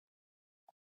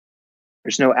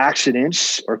 There's no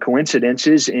accidents or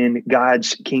coincidences in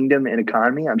God's kingdom and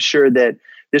economy. I'm sure that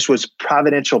this was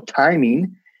providential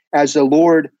timing as the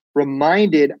Lord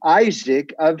reminded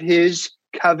Isaac of his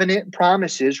covenant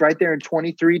promises right there in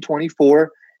 23,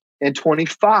 24, and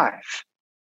 25.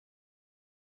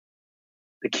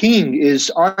 The king is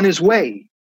on his way,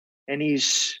 and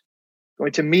he's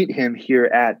going to meet him here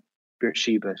at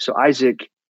Beersheba. So Isaac,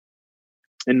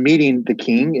 in meeting the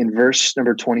king in verse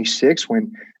number 26,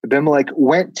 when Abimelech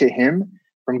went to him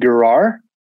from Gerar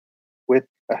with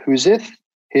Ahuzith,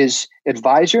 his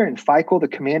advisor, and Phicol, the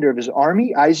commander of his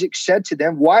army, Isaac said to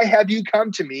them, why have you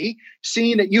come to me,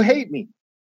 seeing that you hate me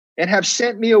and have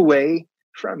sent me away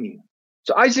from you?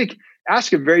 So Isaac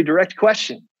asked a very direct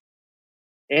question.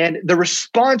 And the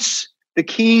response the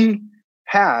king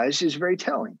has is very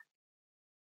telling.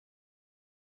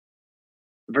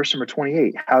 Verse number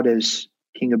 28, how does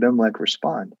King Abimelech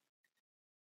respond?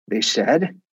 They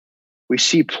said, we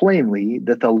see plainly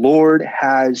that the Lord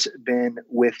has been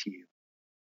with you.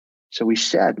 So we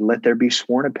said, let there be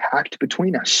sworn a pact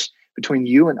between us, between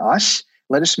you and us.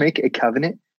 Let us make a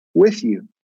covenant with you,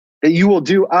 that you will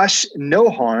do us no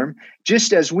harm,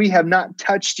 just as we have not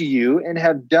touched you and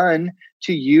have done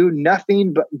to you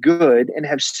nothing but good and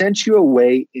have sent you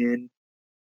away in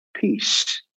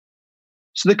peace.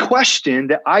 So the question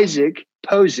that Isaac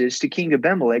poses to King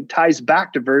Abimelech ties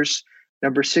back to verse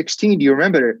number 16. Do you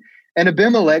remember it? And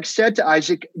Abimelech said to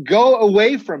Isaac, go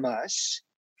away from us,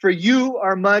 for you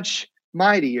are much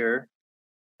mightier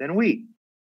than we.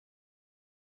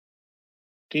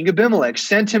 King Abimelech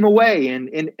sent him away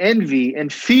in envy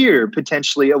and fear,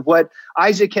 potentially, of what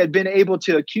Isaac had been able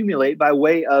to accumulate by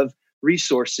way of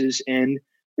resources and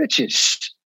riches.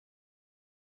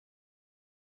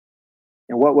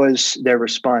 And what was their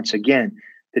response? Again,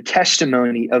 the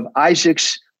testimony of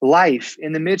Isaac's life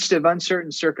in the midst of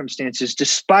uncertain circumstances,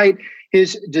 despite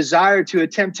his desire to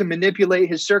attempt to manipulate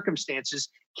his circumstances.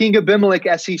 King Abimelech,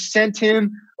 as he sent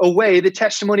him away, the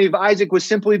testimony of Isaac was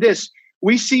simply this: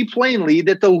 we see plainly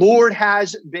that the Lord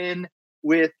has been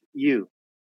with you.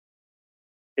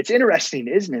 It's interesting,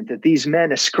 isn't it, that these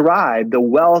men ascribe the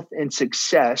wealth and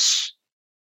success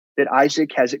that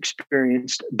Isaac has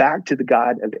experienced back to the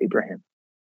God of Abraham.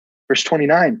 Verse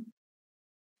 29,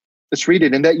 let's read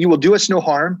it. And that you will do us no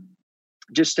harm,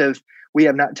 just as we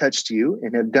have not touched you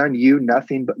and have done you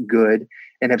nothing but good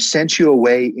and have sent you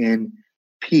away in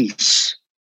peace.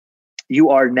 You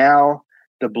are now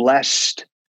the blessed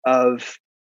of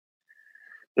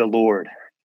the Lord.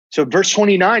 So verse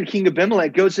 29, King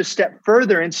Abimelech goes a step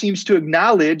further and seems to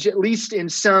acknowledge, at least in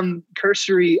some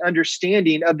cursory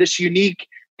understanding, of this unique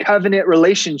covenant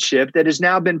relationship that has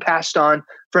now been passed on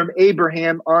from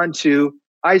Abraham onto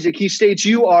Isaac. He states,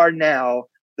 you are now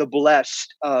the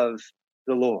blessed of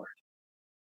the Lord.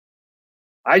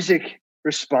 Isaac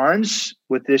responds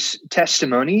with this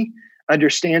testimony,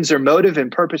 understands their motive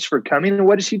and purpose for coming. And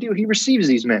what does he do? He receives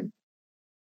these men.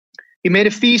 He made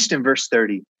a feast in verse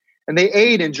 30. And they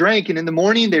ate and drank, and in the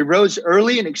morning they rose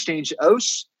early and exchanged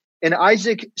oaths. And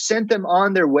Isaac sent them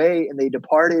on their way, and they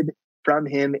departed from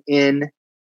him in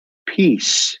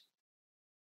peace.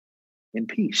 In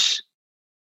peace.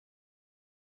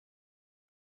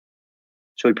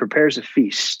 So he prepares a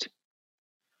feast.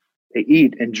 They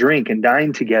eat and drink and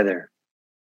dine together.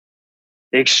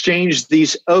 They exchange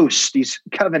these oaths, these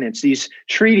covenants, these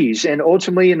treaties, and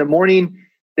ultimately in the morning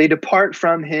they depart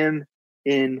from him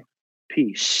in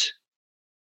peace.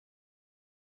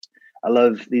 I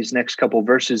love these next couple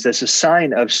verses as a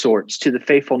sign of sorts to the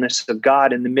faithfulness of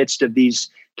God in the midst of these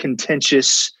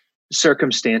contentious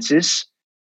circumstances.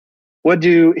 What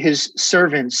do his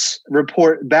servants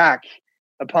report back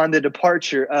upon the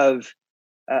departure of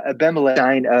Abimelech?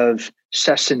 Sign of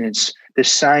sustenance, the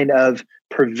sign of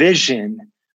provision.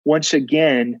 Once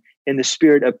again, in the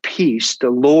spirit of peace,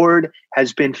 the Lord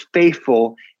has been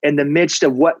faithful in the midst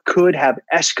of what could have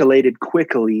escalated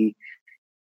quickly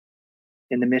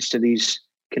in the midst of these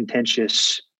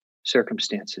contentious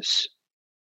circumstances.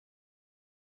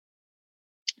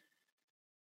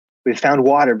 We found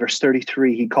water, verse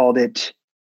 33, he called it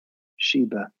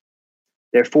Sheba.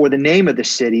 Therefore, the name of the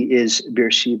city is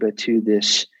Beersheba to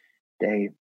this day.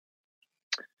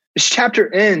 This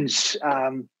chapter ends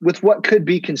with what could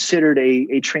be considered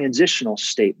a transitional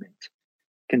statement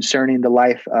concerning the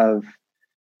life of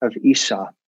Esau.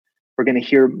 We're going to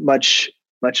hear much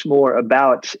more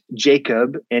about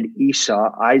Jacob and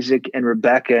Esau, Isaac and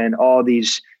Rebekah, and all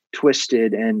these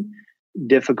twisted and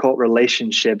difficult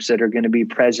relationships that are going to be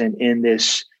present in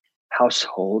this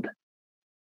household.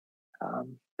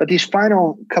 But these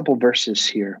final couple verses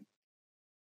here,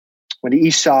 when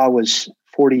Esau was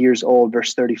 40 years old,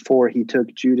 verse 34, he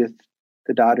took Judith,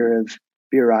 the daughter of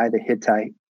Beeri the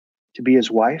Hittite, to be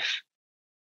his wife,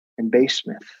 and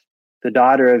Basemath, the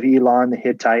daughter of Elon the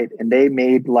Hittite, and they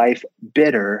made life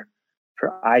bitter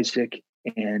for Isaac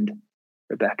and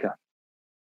Rebekah.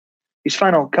 These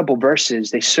final couple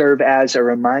verses, they serve as a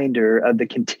reminder of the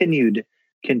continued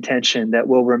contention that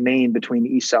will remain between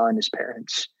Esau and his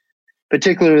parents.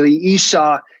 Particularly,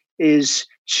 Esau is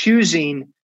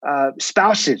choosing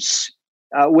spouses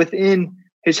within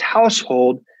his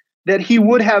household that he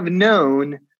would have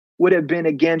known would have been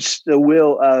against the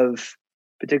will of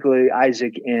particularly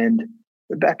Isaac and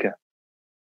Rebekah.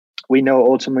 We know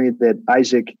ultimately that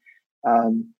Isaac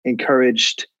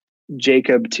encouraged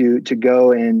Jacob to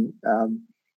go and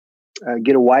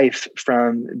get a wife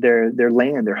from their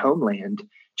land, their homeland,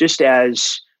 just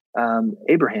as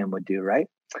Abraham would do, right?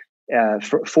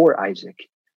 For Isaac.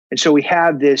 And so we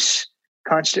have this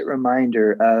constant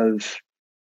reminder of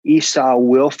Esau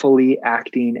willfully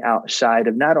acting outside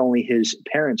of not only his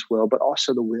parents' will, but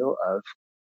also the will of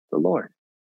the Lord.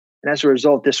 And as a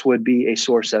result, this would be a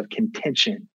source of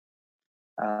contention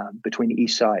between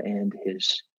Esau and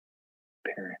his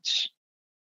parents.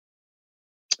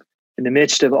 In the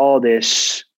midst of all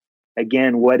this,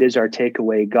 again, what is our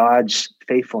takeaway? God's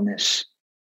faithfulness.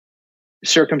 The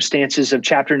circumstances of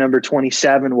chapter number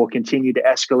 27 will continue to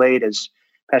escalate as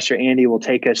Pastor Andy will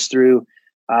take us through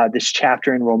this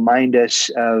chapter and remind us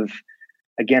of,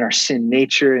 again, our sin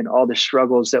nature and all the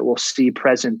struggles that we'll see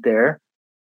present there.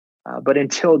 But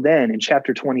until then, in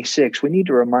chapter 26, we need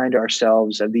to remind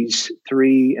ourselves of these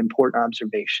three important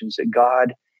observations: that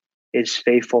God is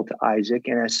faithful to Isaac,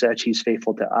 and as such, he's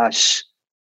faithful to us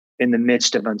in the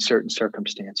midst of uncertain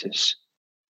circumstances.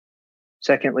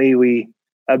 Secondly, we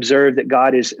observe that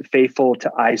God is faithful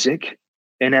to Isaac,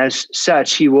 and as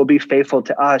such, he will be faithful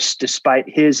to us despite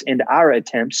his and our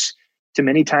attempts to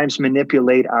many times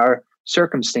manipulate our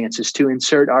circumstances, to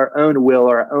insert our own will,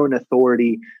 our own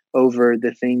authority over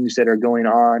the things that are going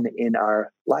on in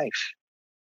our life.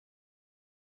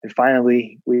 And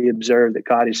finally, we observe that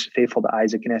God is faithful to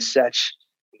Isaac, and as such,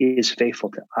 he is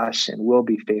faithful to us and will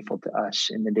be faithful to us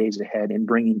in the days ahead in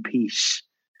bringing peace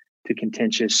to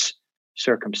contentious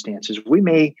circumstances. We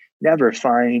may never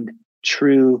find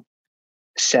true,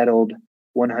 settled,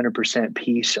 100%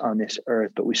 peace on this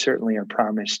earth, but we certainly are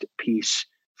promised peace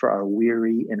for our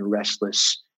weary and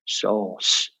restless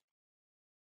souls.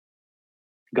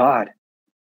 God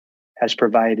has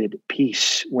provided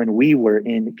peace when we were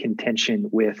in contention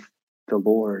with the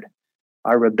Lord.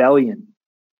 Our rebellion,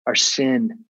 our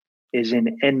sin is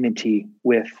in enmity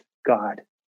with God.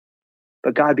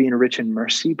 But God, being rich in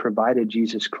mercy, provided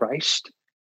Jesus Christ.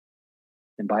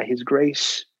 And by his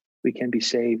grace, we can be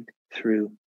saved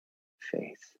through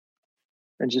faith.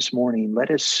 Friends, this morning, let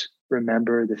us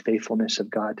remember the faithfulness of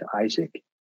God to Isaac.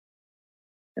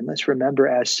 And let's remember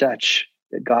as such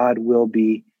that God will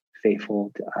be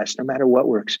faithful to us, no matter what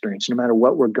we're experiencing, no matter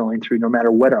what we're going through, no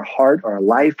matter what our heart, our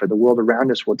life, or the world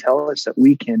around us will tell us, that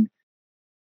we can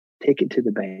take it to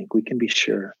the bank. We can be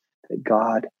sure that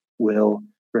God will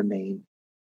remain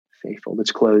faithful.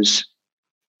 Let's close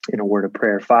in a word of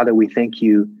prayer. Father, we thank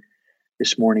you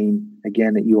this morning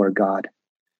again that you are God,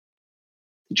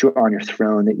 that you are on your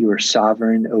throne, that you are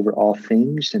sovereign over all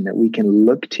things, and that we can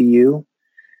look to you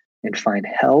and find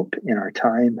help in our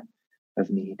time of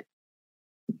need.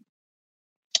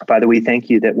 Father, we thank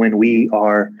you that when we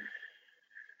are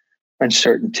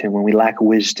uncertain, when we lack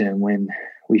wisdom, when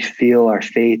we feel our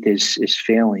faith is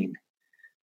failing,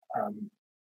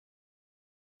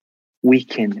 we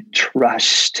can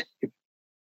trust.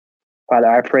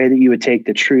 Father, I pray that you would take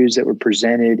the truths that were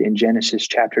presented in Genesis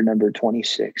chapter number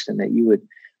 26, and that you would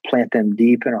plant them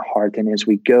deep in our heart. And as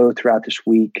we go throughout this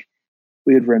week,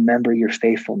 we would remember your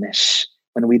faithfulness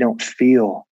when we don't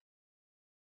feel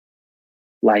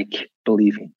like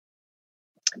believing.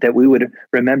 That we would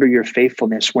remember your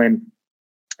faithfulness when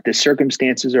the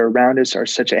circumstances around us are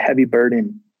such a heavy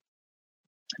burden,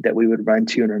 that we would run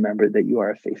to you and remember that you are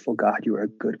a faithful God. You are a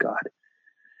good God.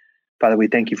 Father, we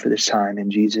thank you for this time. In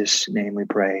Jesus' name we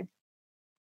pray.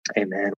 Amen.